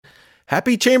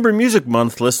Happy Chamber Music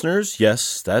Month, listeners.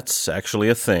 Yes, that's actually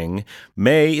a thing.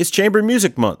 May is Chamber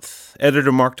Music Month.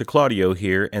 Editor Mark DeClaudio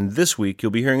here, and this week you'll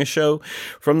be hearing a show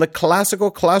from the Classical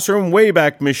Classroom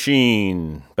Wayback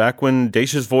Machine, back when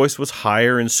Dacia's voice was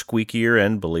higher and squeakier,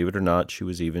 and believe it or not, she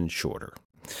was even shorter.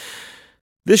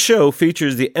 This show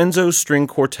features the Enso String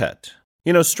Quartet.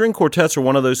 You know, string quartets are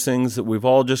one of those things that we've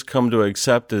all just come to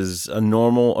accept as a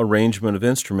normal arrangement of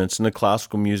instruments in the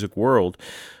classical music world.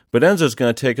 But Enso's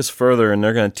going to take us further, and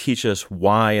they're going to teach us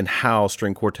why and how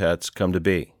string quartets come to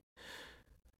be.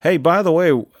 Hey, by the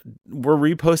way, we're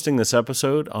reposting this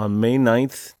episode on May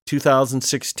 9th,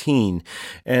 2016.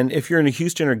 And if you're in the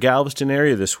Houston or Galveston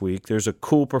area this week, there's a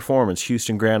cool performance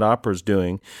Houston Grand Opera's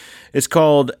doing. It's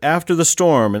called After the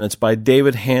Storm, and it's by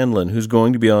David Hanlon, who's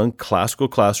going to be on Classical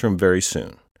Classroom very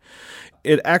soon.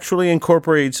 It actually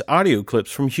incorporates audio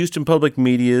clips from Houston Public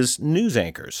Media's news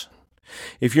anchors.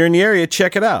 If you're in the area,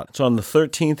 check it out. It's on the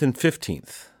 13th and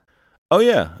 15th. Oh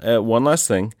yeah, one last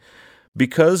thing.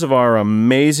 Because of our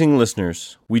amazing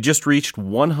listeners, we just reached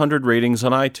 100 ratings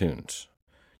on iTunes.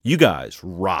 You guys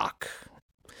rock.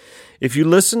 If you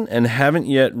listen and haven't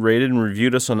yet rated and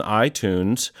reviewed us on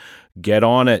iTunes, get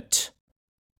on it.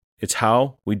 It's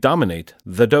how we dominate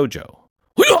the dojo.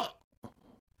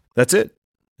 That's it.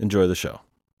 Enjoy the show.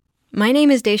 My name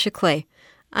is Dacia Clay.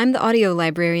 I'm the audio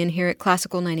librarian here at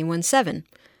Classical 91.7.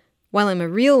 While I'm a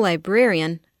real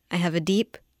librarian, I have a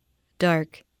deep,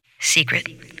 dark secret.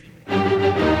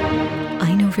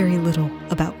 I know very little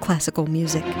about classical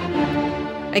music.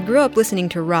 I grew up listening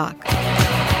to rock,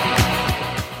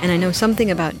 and I know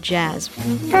something about jazz.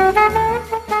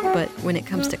 But when it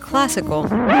comes to classical,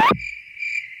 I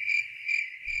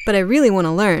really want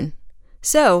to learn.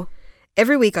 So,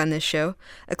 every week on this show,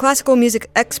 a classical music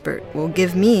expert will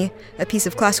give me a piece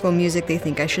of classical music they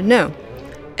think I should know,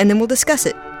 and then we'll discuss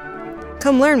it.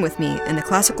 Come learn with me in the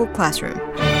Classical Classroom.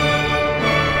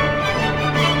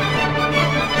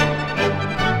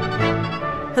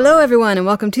 Hello everyone, and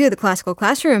welcome to the Classical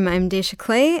Classroom. I'm Dacia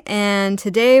Clay, and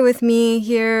today with me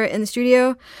here in the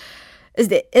studio is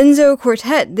the Enso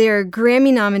Quartet. They're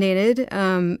Grammy-nominated.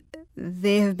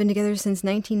 They have been together since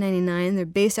 1999. They're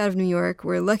based out of New York.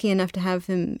 We're lucky enough to have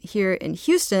them here in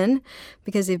Houston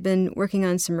because they've been working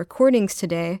on some recordings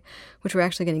today, which we're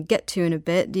actually going to get to in a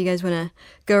bit. Do you guys want to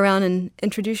go around and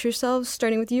introduce yourselves,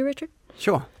 starting with you, Richard?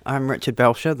 Sure. I'm Richard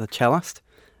Belcher, the cellist.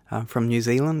 I'm from New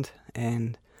Zealand,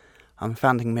 and I'm a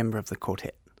founding member of the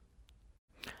quartet.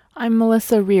 I'm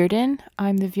Melissa Reardon.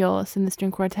 I'm the violist in the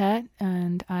string quartet,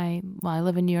 and I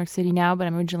live in New York City now, but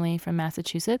I'm originally from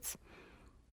Massachusetts.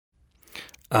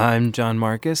 I'm John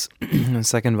Marcus, I'm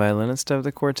second violinist of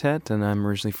the quartet, and I'm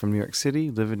originally from New York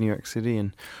City, live in New York City,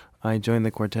 and I joined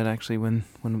the quartet actually when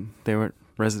they were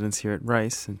residents here at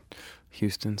Rice in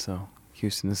Houston, so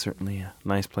Houston is certainly a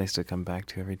nice place to come back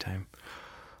to every time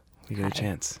we get a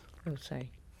chance. Oh,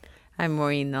 sorry. I'm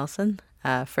Maureen Nelson,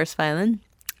 first violin,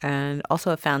 and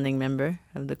also a founding member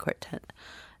of the quartet,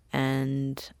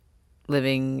 and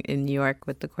living in New York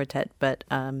with the quartet, but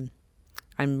I'm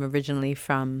originally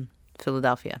from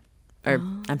Philadelphia, or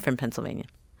I'm from Pennsylvania.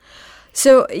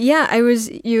 So, yeah,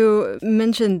 you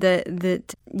mentioned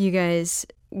that you guys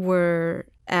were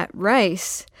at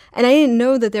Rice, and I didn't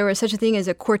know that there was such a thing as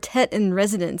a quartet in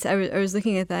residence. I was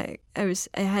looking at that.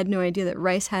 I had no idea that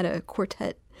Rice had a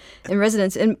quartet in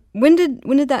residence. And when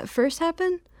did that first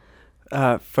happen?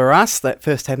 For us, that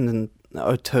first happened in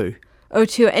 2002.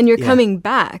 2002, and you're coming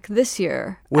back this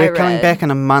year. We're coming back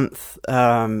in a month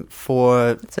for...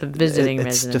 It's a visiting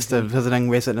residency. It's just a visiting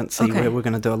residency where we're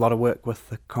going to do a lot of work with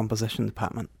the composition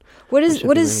department. What is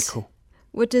really cool.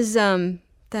 What does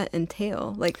that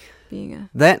entail? Like being a...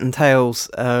 That entails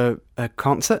a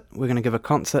concert. We're going to give a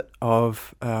concert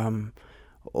of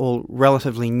all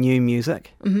relatively new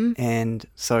music. Mm-hmm. And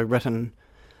so written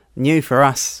new for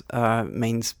us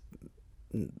means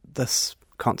this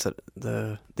concert,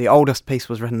 the oldest piece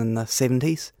was written in the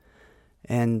 70s,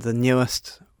 and the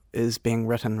newest is being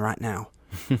written right now.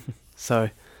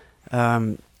 So,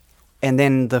 and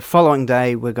then the following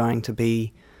day we're going to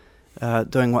be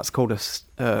doing what's called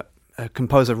a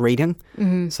composer reading.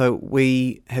 Mm-hmm. So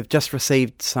we have just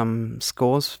received some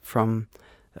scores from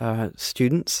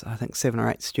students, I think 7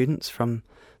 or 8 students from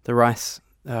the Rice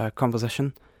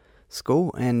Composition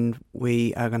School, and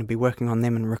we are going to be working on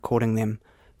them and recording them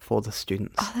for the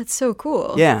students. Oh, that's so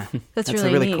cool. Yeah. That's a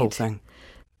really really neat. cool thing.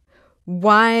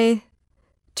 Why,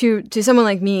 to someone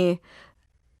like me,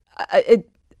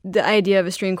 the idea of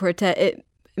a string quartet, it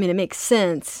makes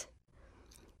sense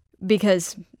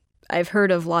because I've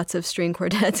heard of lots of string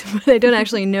quartets, but I don't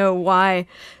actually know why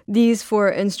these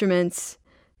 4 instruments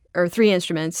or 3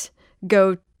 instruments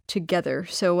go together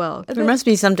so well. There must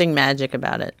be something magic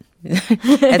about it.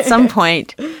 At some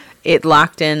point, it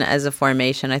locked in as a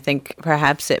formation. I think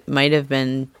perhaps it might have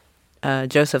been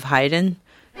Joseph Haydn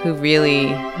who really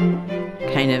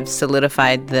kind of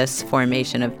solidified this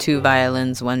formation of 2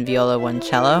 violins, 1 viola, 1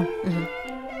 cello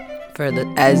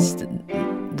as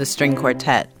the string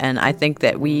quartet. And I think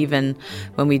that we even,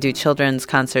 when we do children's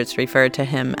concerts, refer to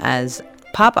him as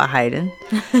Papa Haydn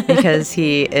because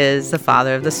he is the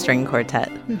father of the string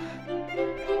quartet.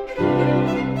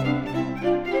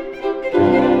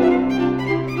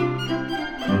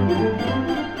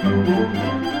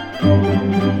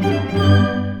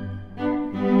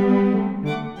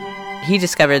 He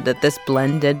discovered that this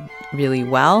blended really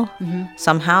well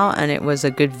somehow, and it was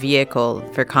a good vehicle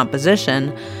for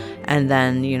composition. And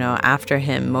then, after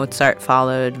him, Mozart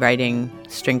followed, writing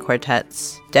string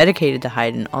quartets dedicated to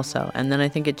Haydn also. And then I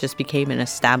think it just became an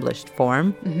established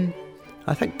form.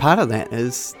 I think part of that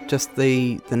is just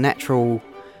the natural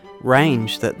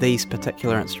range that these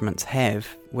particular instruments have,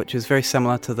 which is very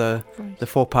similar to the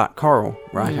 4-part choral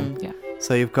writing. Yeah.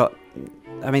 So you've got,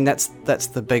 that's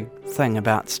the big thing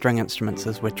about string instruments,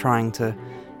 is we're trying to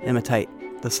imitate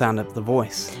the sound of the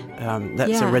voice.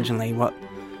 That's originally what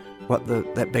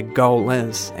that big goal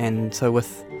is. And so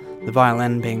with the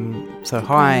violin being so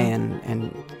high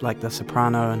and like the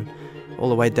soprano and all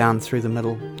the way down through the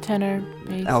middle, tenor,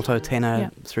 bass, alto,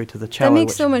 tenor, through to the cello. That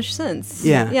makes so much sense.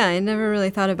 Yeah. Yeah, I never really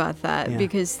thought about that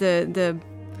because the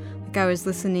like I was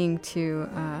listening to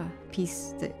a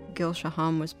piece that Gil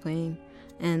Shaham was playing,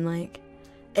 and like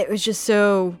it was just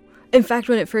so. In fact,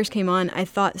 when it first came on, I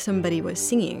thought somebody was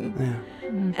singing. Yeah.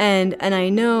 And I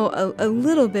know a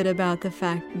little bit about the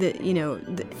fact that,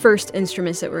 the first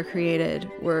instruments that were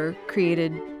created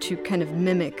to kind of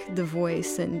mimic the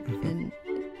voice, and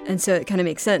so it kind of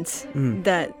makes sense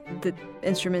that the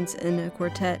instruments in a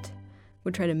quartet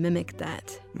would try to mimic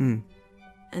that,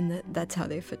 and that's how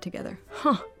they fit together.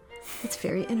 Huh. It's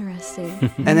very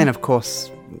interesting. And then, of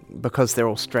course, because they're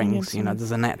all strings,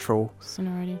 there's a natural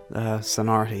sonority.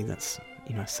 Sonority that's,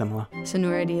 similar.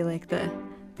 Sonority, like the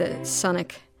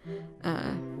sonic,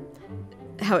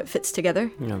 how it fits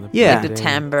together. Like the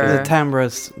timbre. The timbre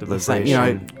is the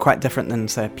same, quite different than,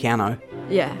 say, a piano.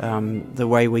 Yeah. The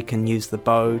way we can use the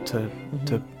bow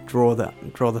to draw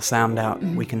the sound out,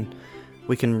 we can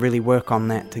really work on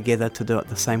that together to do it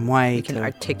the same way. We can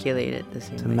articulate it the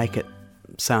same way. To make it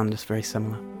sound just very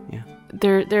similar. Yeah.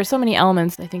 There are so many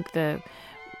elements. I think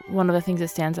one of the things that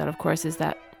stands out, of course, is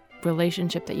that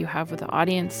relationship that you have with the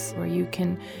audience, where you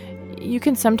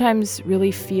can sometimes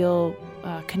really feel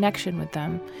connection with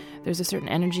them. There's a certain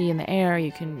energy in the air.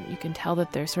 You can tell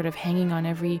that they're sort of hanging on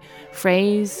every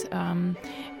phrase,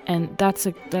 and that's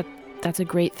a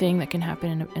great thing that can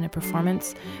happen in a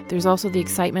performance. There's also the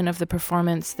excitement of the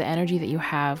performance, the energy that you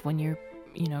have when you're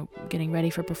getting ready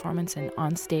for performance and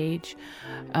on stage.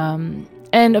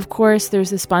 And of course, there's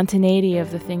the spontaneity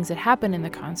of the things that happen in the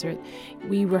concert.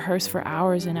 We rehearse for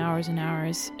hours and hours and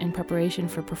hours in preparation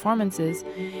for performances.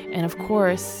 And of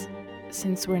course,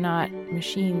 since we're not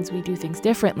machines, we do things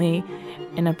differently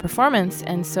in a performance.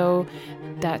 And so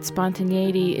that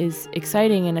spontaneity is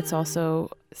exciting, and it's also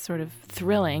sort of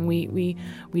thrilling. We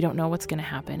don't know what's going to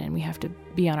happen, and we have to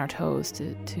be on our toes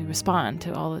to respond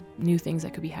to all the new things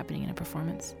that could be happening in a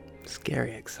performance.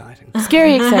 Scary exciting.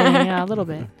 Scary exciting, yeah, a little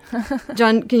bit.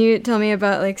 John, can you tell me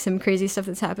about like some crazy stuff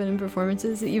that's happened in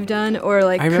performances that you've done, or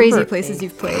like crazy places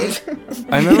you've played?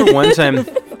 I remember one time.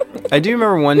 I do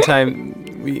remember one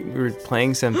time we were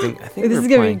playing something. I think this is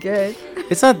gonna be good.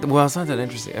 It's not that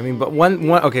interesting. I mean, but one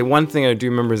thing I do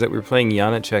remember is that we were playing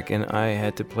Janacek, and I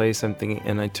had to play something,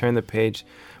 and I turned the page.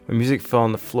 My music fell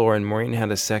on the floor, and Maureen had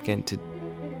a second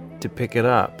to pick it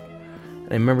up.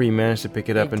 I remember you managed to pick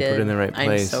it up and put it in the right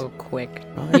place. I'm so quick.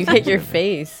 You hit your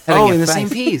face. In the same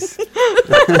piece.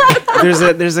 there's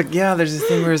this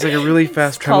thing where it's like a really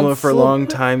fast tremolo for a long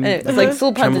time. It's like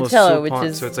sul ponticello, which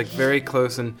is so it's like very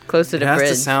close and closer to it has bridge.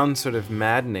 To sound sort of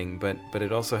maddening, but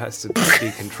it also has to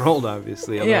be controlled,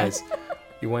 obviously. Otherwise,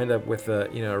 you wind up with a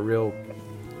real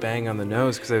bang on the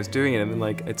nose, because I was doing it and then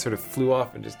like it sort of flew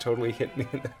off and just totally hit me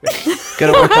in the face.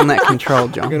 Gotta work on that control,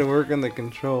 John. Gotta work on the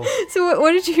control. So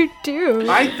what did you do?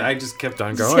 I just kept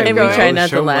on going. Maybe try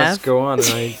not to laugh. Must go on, and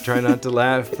I try not to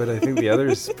laugh, but I think the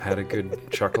others had a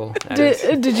good chuckle at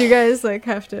it. Did you guys like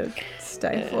have to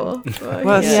stifle?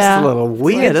 Well, it's just a little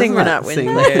weird, isn't it? We're not wind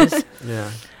players. Yeah.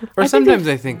 Or sometimes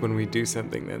I think when we do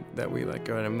something that we like,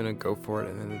 all right, I'm gonna go for it,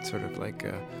 and then it's sort of like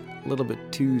a little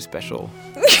bit too special.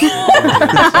 And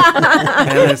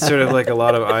it's sort of like a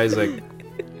lot of eyes like,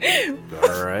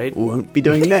 all right. Won't be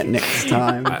doing that next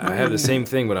time. I have the same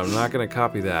thing, but I'm not going to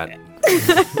copy that.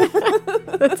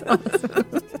 That's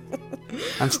awesome.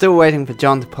 I'm still waiting for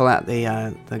John to pull out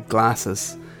the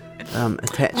glasses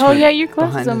attachment. Oh yeah, your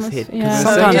glasses behind almost. his head. 'Cause Yeah.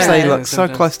 sometimes they look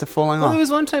Sometimes. so close to falling Well, off. there was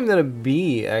one time that a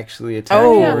bee actually attacked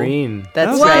Oh. Maureen.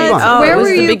 That's What? right. What? Oh, Where it was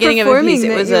were the you beginning of a performing piece. It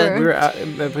that was you a. were- We were at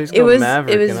a place It called was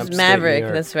Maverick. it in was upstate Maverick. New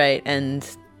York. That's right, and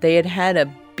they had a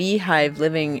beehive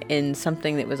living in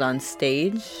something that was on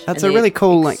stage. That's and a they really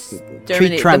cool tree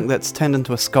exterminated trunk the- that's turned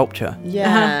into a sculpture.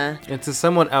 Yeah. It's a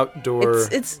somewhat outdoor.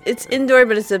 It's indoor,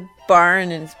 but it's a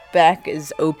barn and its back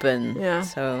is open. Yeah.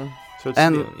 So. So it's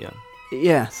And- yeah.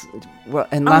 Yes. Well,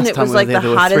 and Oh, last and it time was we like were there, the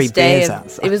there were 3 hottest day bears of.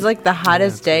 outside. It was like the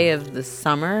hottest that's day right. of the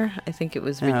summer. I think it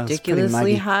was Yeah, it was pretty ridiculously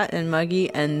muggy. hot and muggy.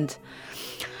 And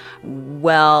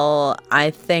well,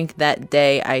 I think that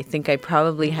day, I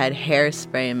probably had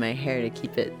hairspray in my hair to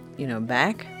keep it,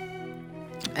 back.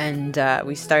 And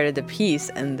we started the piece,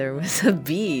 and there was a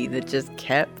bee that just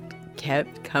kept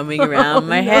coming around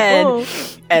my head,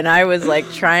 and I was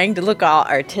like trying to look all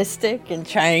artistic and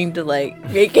trying to like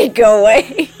make it go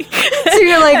away. So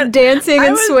you're like dancing I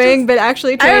and was swaying, but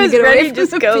actually I trying was to get ready away to from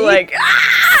just the go bee. like,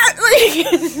 ah!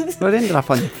 Well, it ended up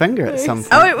on your finger at some point.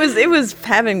 Oh, it was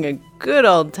having a good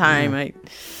old time.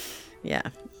 Yeah.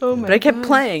 Oh my But I kept God.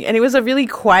 playing, and it was a really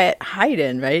quiet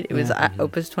hide-in, right? It was Yeah.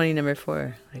 Opus 20 number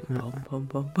 4, like boom, boom,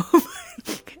 boom, boom,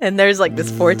 and there's like this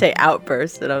forte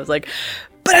outburst, and I was like,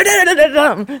 like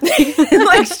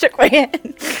shook my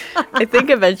head. I think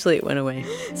eventually it went away.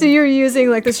 So you're using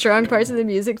like the strong parts of the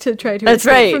music to try to That's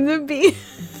escape right. from the bee.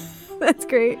 That's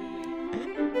great.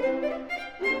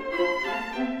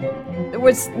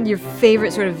 What's your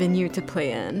favorite sort of venue to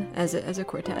play in as a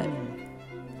quartet?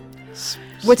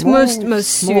 What's most suited?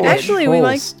 smallish Actually, we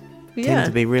like- halls Yeah. tend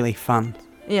to be really fun.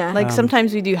 Yeah. Like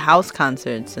sometimes we do house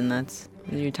concerts, and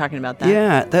you're talking about that.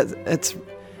 Yeah, it's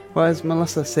well, as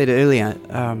Melissa said earlier,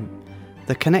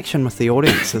 the connection with the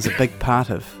audience is a big part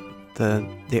of the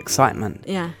excitement.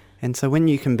 Yeah. And so when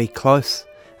you can be close,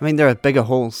 I mean, there are bigger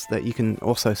halls that you can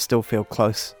also still feel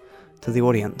close to the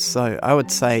audience. So I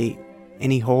would say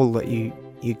any hall that you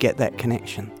get that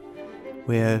connection,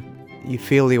 where you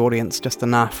feel the audience just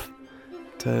enough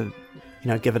to,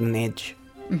 give it an edge.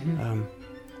 Mm-hmm.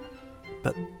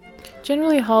 But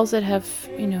Generally, halls that have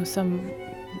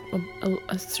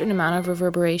a certain amount of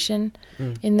reverberation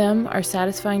in them are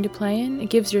satisfying to play in. It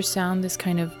gives your sound this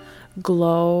kind of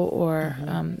glow or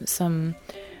some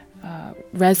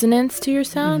resonance to your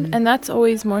sound, and that's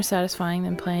always more satisfying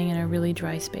than playing in a really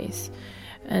dry space.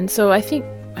 And so I think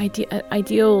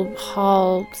ideal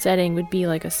hall setting would be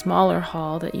like a smaller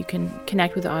hall that you can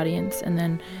connect with the audience, and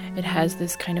then it has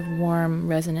this kind of warm,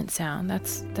 resonant sound.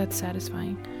 That's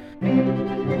satisfying.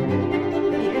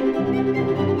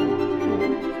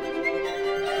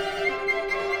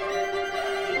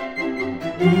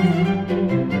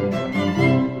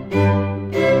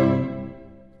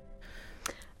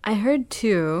 I heard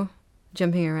too,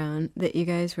 jumping around, that you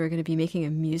guys were going to be making a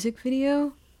music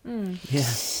video.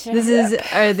 yes,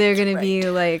 Are there going to be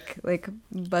like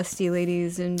busty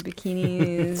ladies in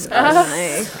bikinis,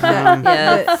 and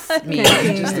Yes, me, kind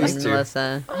of just thing, and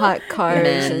Melissa. hot cars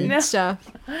Men. and stuff?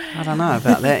 I don't know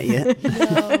about that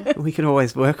yet. We can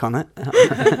always work on it.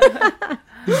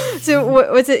 So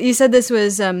what's it? You said this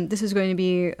was going to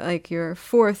be like your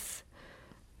 4th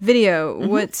video.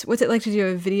 What's it like to do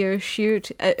a video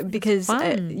shoot? Because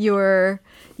you're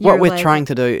What we're like, trying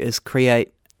to do is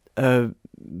create a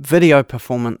video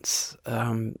performance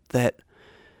that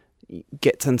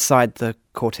gets inside the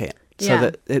quartet, so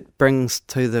that it brings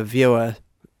to the viewer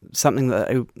something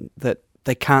that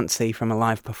they can't see from a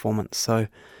live performance. So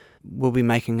we'll be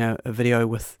making a video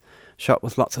shot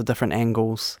with lots of different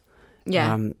angles,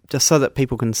 just so that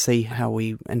people can see how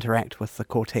we interact with the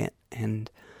quartet. And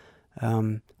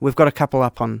we've got a couple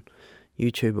up on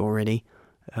YouTube already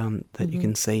that you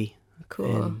can see.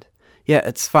 Cool. And yeah,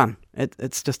 it's fun.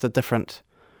 It's just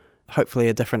hopefully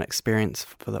a different experience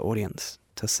for the audience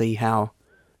to see how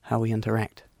we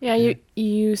interact. Yeah,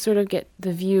 you sort of get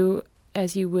the view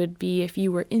as you would be if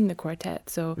you were in the quartet.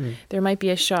 So there might be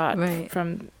a shot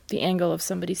from the angle of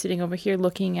somebody sitting over here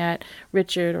looking at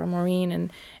Richard or Maureen,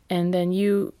 and then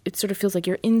it sort of feels like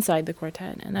you're inside the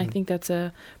quartet. And I think that's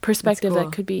a perspective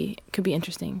that could be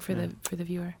interesting for the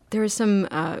viewer. There was some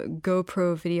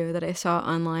GoPro video that I saw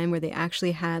online where they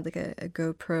actually had like a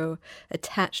GoPro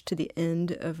attached to the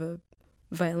end of a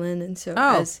violin, and so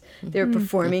as they were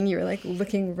performing, you were like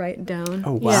looking right down.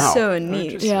 Oh, wow. So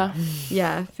neat.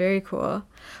 Yeah, very cool.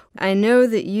 I know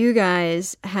that you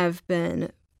guys have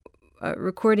been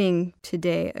recording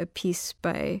today a piece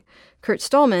by Kurt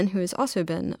Stallman, who has also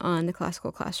been on the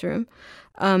Classical Classroom,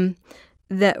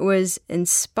 that was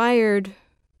inspired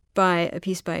by a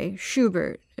piece by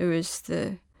Schubert. It was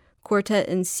the quartet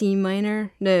in C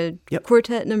minor, the Yep.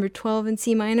 quartet number 12 in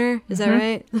C minor. Is that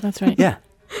right? That's right. Yeah.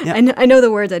 Yeah. I know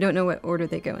the words. I don't know what order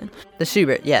they go in. The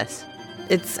Schubert, yes.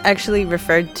 It's actually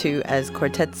referred to as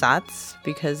quartetsatz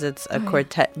because it's a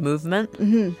quartet movement.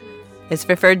 Mm-hmm. It's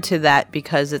referred to that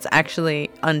because it's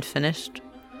actually unfinished.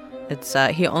 It's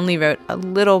he only wrote a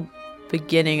little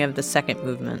beginning of the second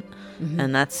movement,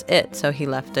 and that's it. So he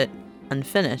left it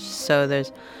unfinished. So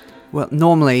there's... Well,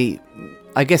 normally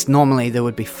there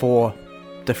would be 4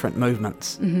 different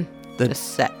movements. Mm-hmm. a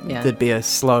set, yeah. There'd be a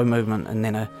slow movement and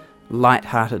then a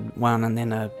light-hearted one and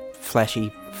then a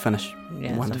flashy one to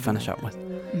something finish like up with.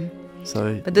 Mm-hmm.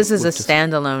 So, But this is a we'll just-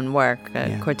 standalone work,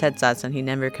 Yeah. quartetsatz, and he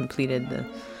never completed the...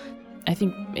 I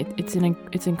think it's an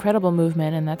incredible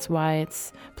movement, and that's why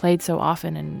it's played so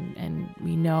often, and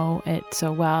we know it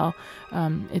so well.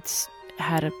 It's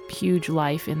had a huge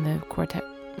life in the quartet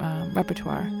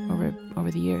repertoire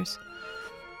over the years.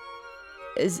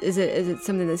 Is it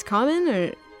something that's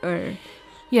common or?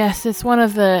 Yes, it's one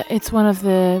of the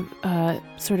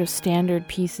sort of standard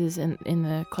pieces in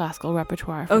the classical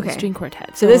repertoire for the Okay. string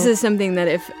quartet. So this is something that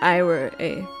if I were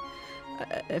a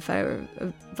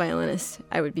violinist,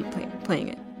 I would be playing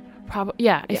it.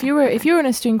 Yeah. If you were in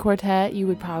a string quartet, you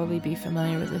would probably be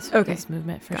familiar with this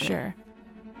movement for Got it. sure.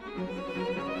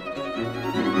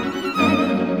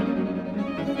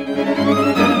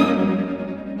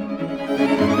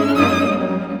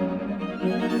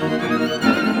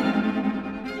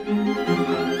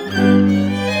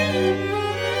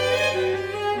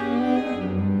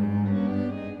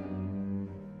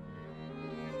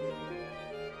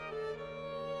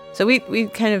 So we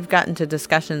kind of got into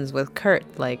discussions with Kurt,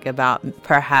 like about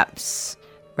perhaps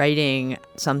writing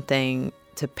something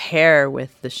to pair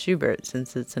with the Schubert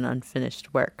since it's an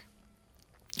unfinished work.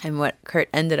 And what Kurt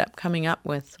ended up coming up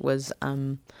with was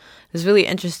really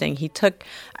interesting. He took,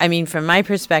 from my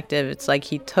perspective, it's like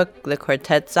he took the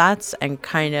quartetsatz and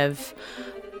kind of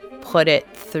put it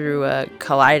through a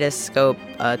kaleidoscope,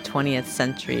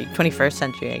 21st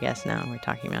century, I guess now we're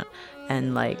talking about,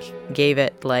 and like gave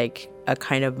it like a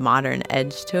kind of modern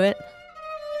edge to it.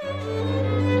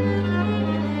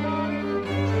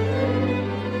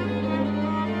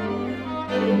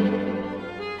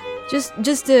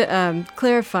 Just to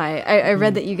clarify, I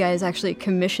read that you guys actually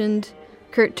commissioned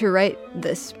Kurt to write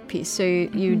this piece. So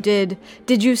you did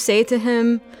you say to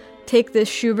him, take this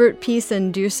Schubert piece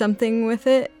and do something with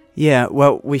it? Yeah,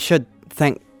 well, we should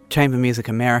thank Chamber Music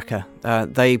America.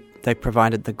 They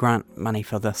provided the grant money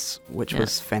for this, which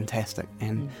was fantastic.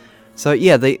 And so,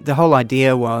 the whole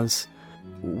idea was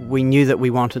we knew that we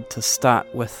wanted to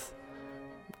start with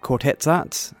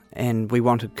quartetsatz, and we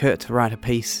wanted Kurt to write a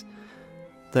piece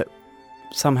that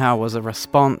somehow was a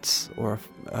response or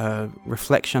a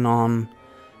reflection on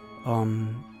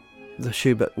the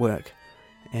Schubert work.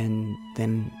 And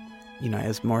then,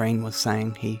 as Maureen was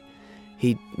saying,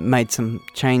 he made some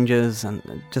changes, and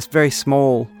just very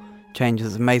small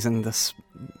changes. Amazing, this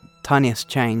tiniest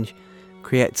change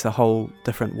creates a whole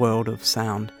different world of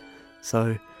sound.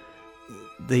 So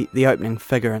the opening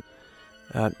figure,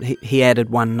 he added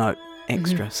one note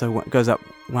extra, so it goes up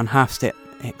 1/2 step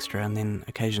extra, and then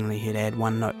occasionally he'd add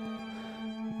one note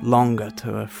longer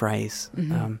to a phrase,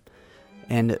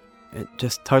 and it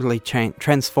just totally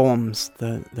transforms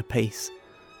the piece.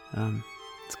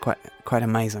 It's quite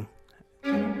amazing.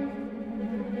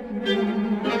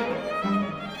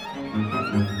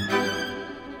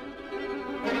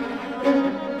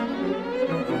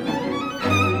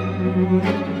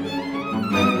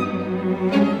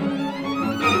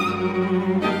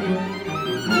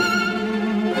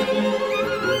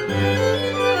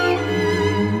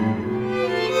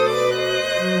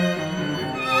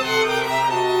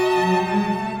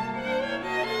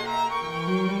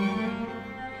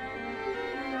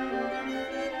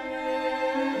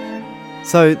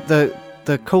 So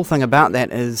the cool thing about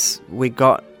that is we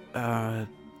got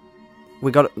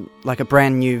like a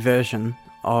brand new version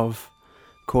of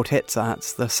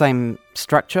quartetsatz, the same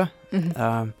structure,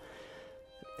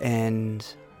 and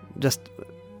just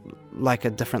like a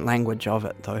different language of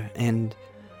it though. And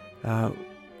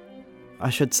I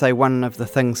should say one of the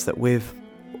things that we've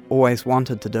always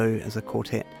wanted to do as a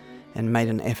quartet and made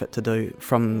an effort to do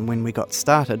from when we got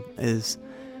started is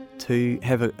to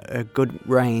have a good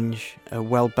range, a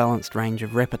well-balanced range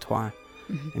of repertoire,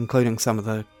 including some of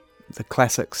the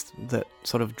classics that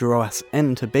sort of draw us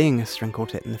into being a string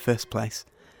quartet in the first place,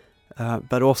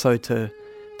 but also to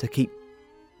keep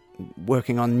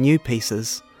working on new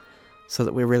pieces so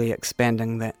that we're really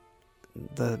expanding the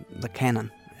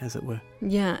canon, as it were.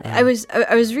 Yeah, I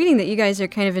was reading that you guys are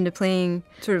kind of into playing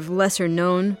sort of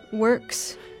lesser-known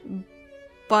works,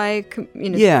 by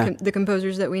the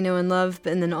composers that we know and love,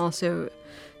 and then also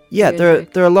there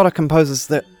are a lot of composers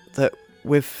that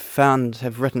we've found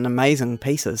have written amazing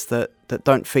pieces that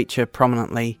don't feature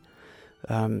prominently.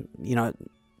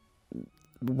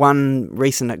 One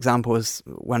recent example is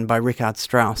one by Richard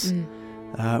Strauss,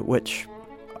 which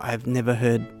I've never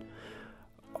heard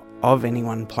of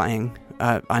anyone playing.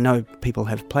 I know people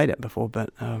have played it before, but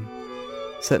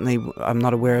certainly I'm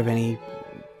not aware of any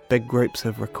big groups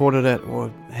have recorded it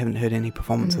or haven't heard any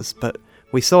performances. But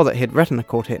we saw that he'd written a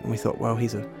quartet and we thought, well,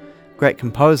 he's a great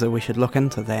composer, we should look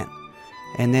into that.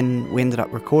 And then we ended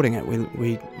up recording it.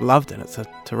 We loved it. It's a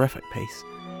terrific piece.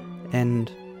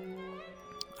 And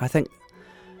I think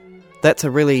that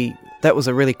was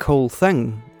a really cool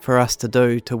thing for us to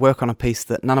do, to work on a piece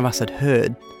that none of us had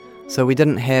heard. So we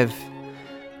didn't have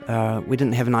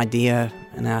an idea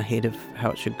in our head of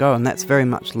how it should go, and that's very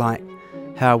much like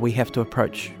how we have to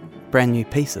approach brand new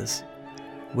pieces,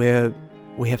 where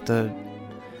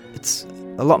it's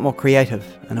a lot more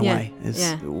creative in a way.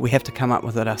 We have to come up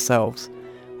with it ourselves.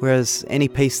 Whereas any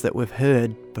piece that we've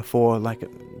heard before, like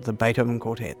the Beethoven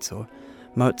quartets or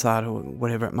Mozart or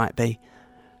whatever it might be,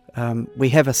 we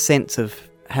have a sense of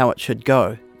how it should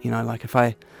go. Like if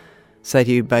I say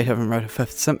to you Beethoven wrote a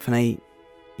Fifth Symphony,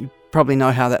 you probably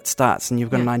know how that starts and you've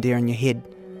got an idea in your head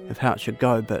of how it should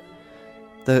go. But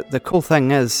the cool thing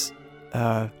is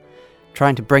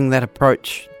trying to bring that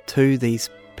approach to these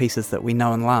pieces that we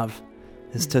know and love,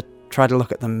 is to try to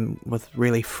look at them with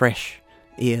really fresh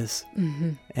ears.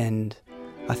 And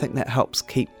I think that helps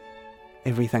keep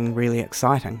everything really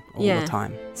exciting all the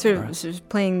time. Sort of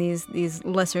playing these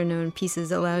lesser known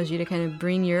pieces allows you to kind of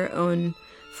bring your own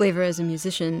flavor as a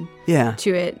musician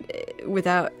to it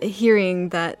without hearing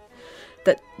that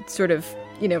sort of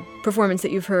performance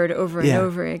that you've heard over and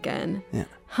over again.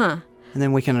 And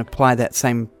then we can apply that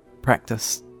same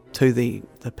practice to the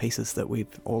pieces that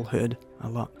we've all heard a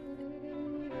lot.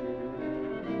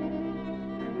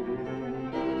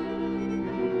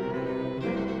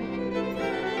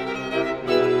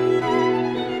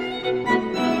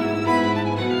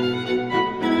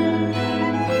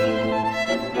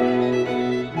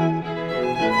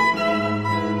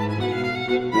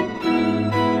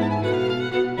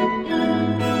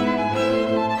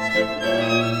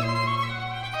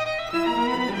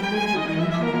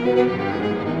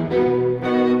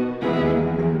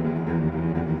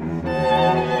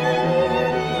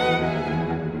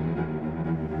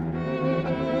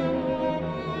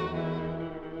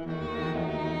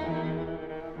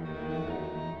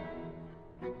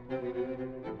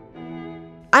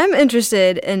 I'm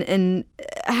interested in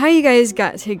how you guys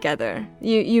got together.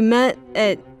 You met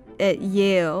at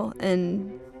Yale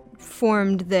and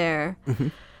formed there.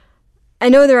 I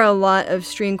know there are a lot of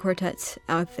string quartets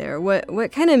out there.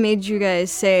 What kind of made you guys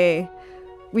say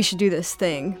we should do this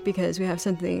thing because we have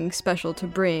something special to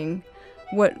bring?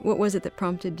 What was it that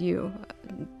prompted you,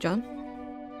 John?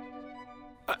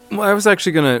 Well, I was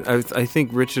actually I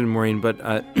think Richard and Maureen,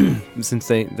 but since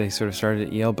they sort of started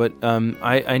at Yale, but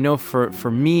I know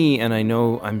for me, and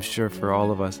I'm sure for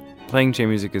all of us, playing chamber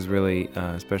music is really,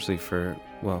 especially for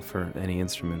any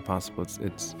instrument possible,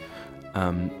 it's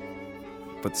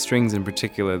but strings in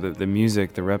particular, the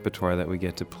music, the repertoire that we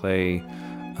get to play,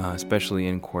 especially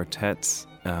in quartets,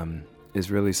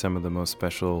 is really some of the most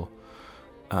special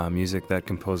music that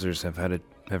composers have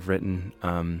written.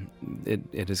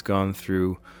 It has gone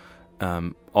through,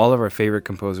 all of our favorite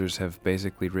composers have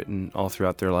basically written all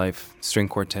throughout their life string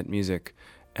quartet music,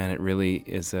 and it really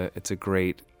is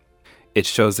it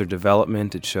shows their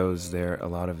development, it shows a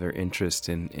lot of their interest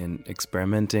in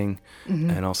experimenting,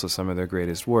 and also some of their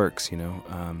greatest works,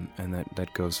 and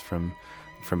that goes from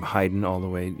Haydn all the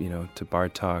way, to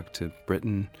Bartók, to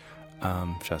Britten,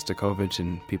 Shostakovich,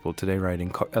 and people today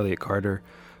writing, Elliott Carter.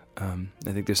 I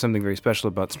think there's something very special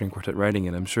about string quartet writing,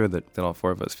 and I'm sure that all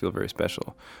four of us feel very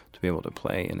special to be able to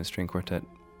play in a string quartet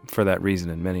for that reason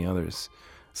and many others.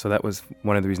 So that was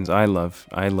one of the reasons I loved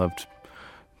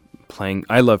playing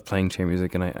chamber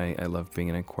music, and I love being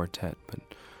in a quartet. But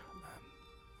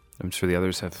I'm sure the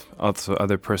others have also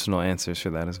other personal answers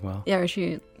for that as well. Yeah,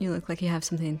 Rishi, you look like you have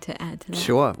something to add to that.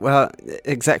 Sure. Well,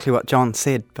 exactly what John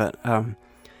said, but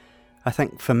I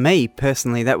think for me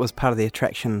personally, that was part of the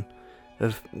attraction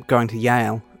of going to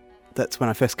Yale. That's when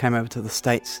I first came over to the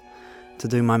States to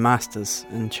do my master's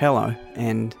in cello,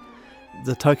 and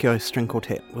the Tokyo String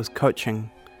Quartet was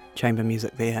coaching chamber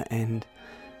music there, and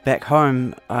back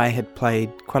home I had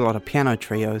played quite a lot of piano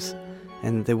trios,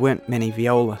 and there weren't many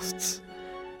violists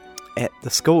at the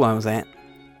school I was at,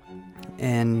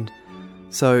 and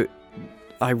so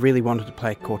I really wanted to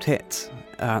play quartets,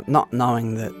 not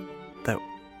knowing that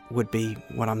would be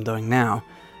what I'm doing now,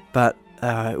 but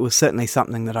it was certainly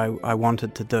something that I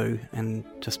wanted to do and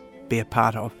just be a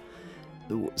part of.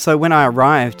 So when I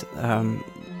arrived,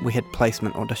 we had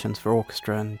placement auditions for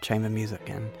orchestra and chamber music,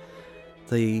 and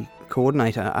the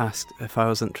coordinator asked if I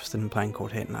was interested in playing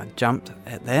quartet, and I jumped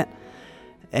at that.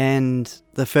 And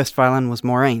the first violin was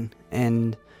Maureen,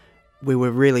 and we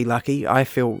were really lucky. I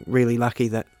feel really lucky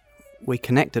that we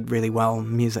connected really well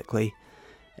musically,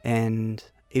 and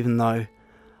even though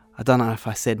I don't know if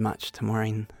I said much to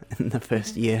Maureen in the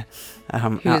first year,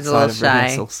 outside of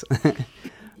rehearsals,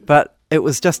 but it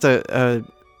was just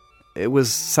it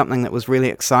was something that was really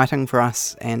exciting for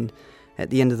us. And at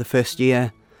the end of the first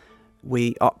year,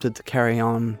 we opted to carry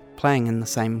on playing in the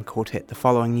same quartet the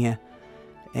following year,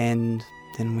 and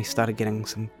then we started getting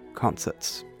some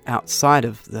concerts outside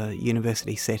of the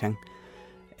university setting,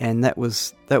 and that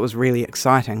was really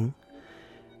exciting,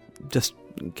 just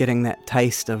getting that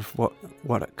taste of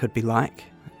what it could be like.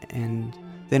 And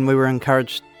then we were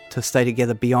encouraged to stay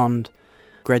together beyond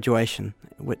graduation,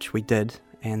 which we did,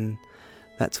 and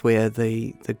that's where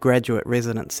the graduate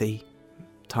residency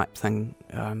type thing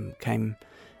came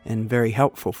in very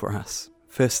helpful for us.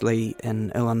 Firstly,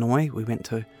 in Illinois, we went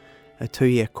to a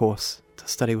 2-year course to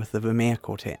study with the Vermeer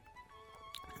Quartet,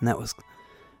 and that was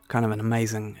kind of an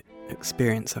amazing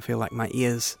experience. I feel like my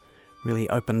ears really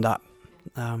opened up.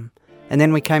 And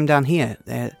then we came down here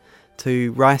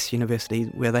to Rice University,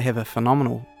 where they have a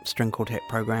phenomenal string quartet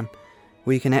program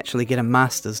where you can actually get a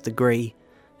master's degree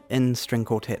in string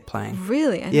quartet playing.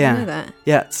 Really? I didn't know that.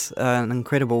 Yeah, it's an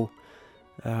incredible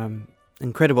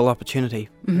opportunity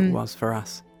it was for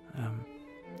us.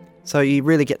 So you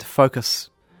really get to focus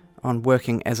on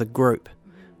working as a group,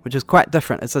 which is quite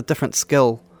different. It's a different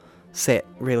skill set,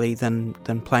 really, than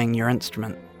playing your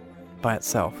instrument by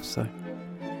itself. So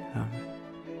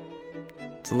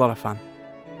it's a lot of fun.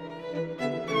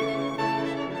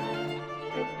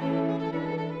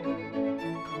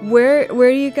 Where are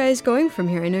you guys going from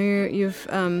here? I know you've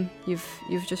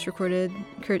just recorded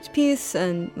Kurt's piece,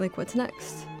 and like, what's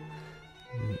next?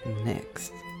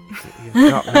 Next, you've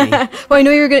got me. Well, I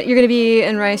know you're gonna be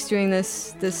in Rice doing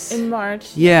this in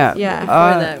March.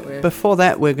 Yeah. Before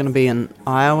that, we're going to be in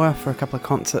Iowa for a couple of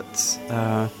concerts.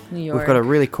 New York. We've got a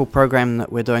really cool program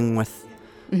that we're doing with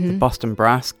the Boston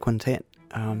Brass Quintet,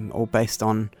 all based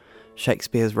on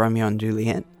Shakespeare's Romeo and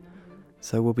Juliet.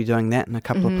 So we'll be doing that in a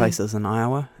couple of places in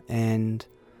Iowa, and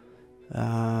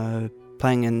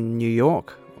playing in New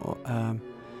York, a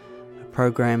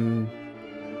program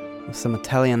with some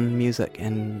Italian music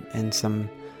and a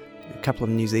couple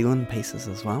of New Zealand pieces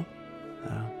as well,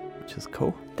 which is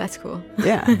cool. That's cool.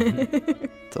 Yeah,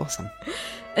 it's awesome.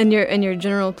 And your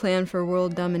general plan for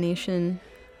world domination?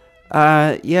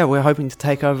 We're hoping to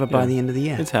take over by the end of the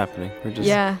year. It's happening. We're just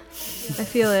I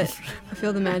feel it. I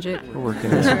feel the magic. We're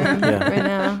working in this room right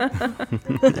now.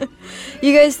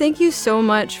 You guys, thank you so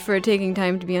much for taking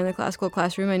time to be on the Classical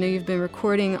Classroom. I know you've been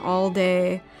recording all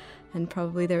day, and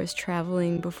probably there was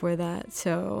traveling before that,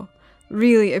 so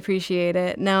really appreciate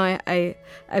it. Now I've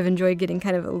enjoyed getting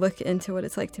kind of a look into what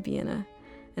it's like to be in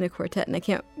a quartet, and I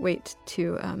can't wait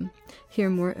to hear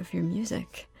more of your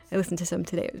music. I listened to some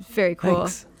today. It was very cool.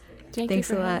 Thanks.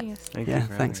 Thanks a lot.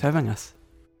 Thanks for having us.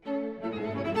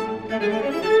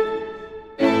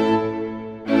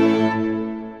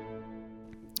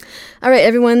 All right,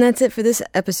 everyone, that's it for this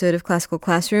episode of Classical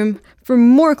Classroom. For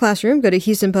more Classroom, go to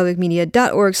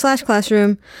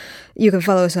houstonpublicmedia.org/classroom. You can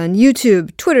follow us on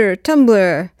YouTube, Twitter,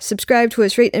 Tumblr. Subscribe to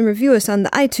us, rate and review us on the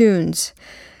iTunes.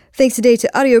 Thanks today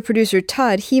to audio producer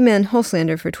Todd He-Man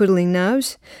Holslander for twiddling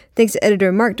knobs. Thanks to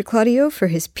editor Mark DeClaudio for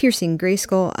his piercing gray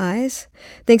skull eyes.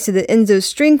 Thanks to the Enso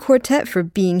String Quartet for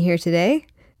being here today.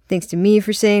 Thanks to me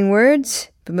for saying words.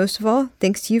 But most of all,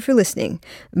 thanks to you for listening.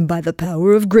 By the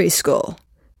power of Grayskull.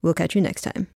 We'll catch you next time.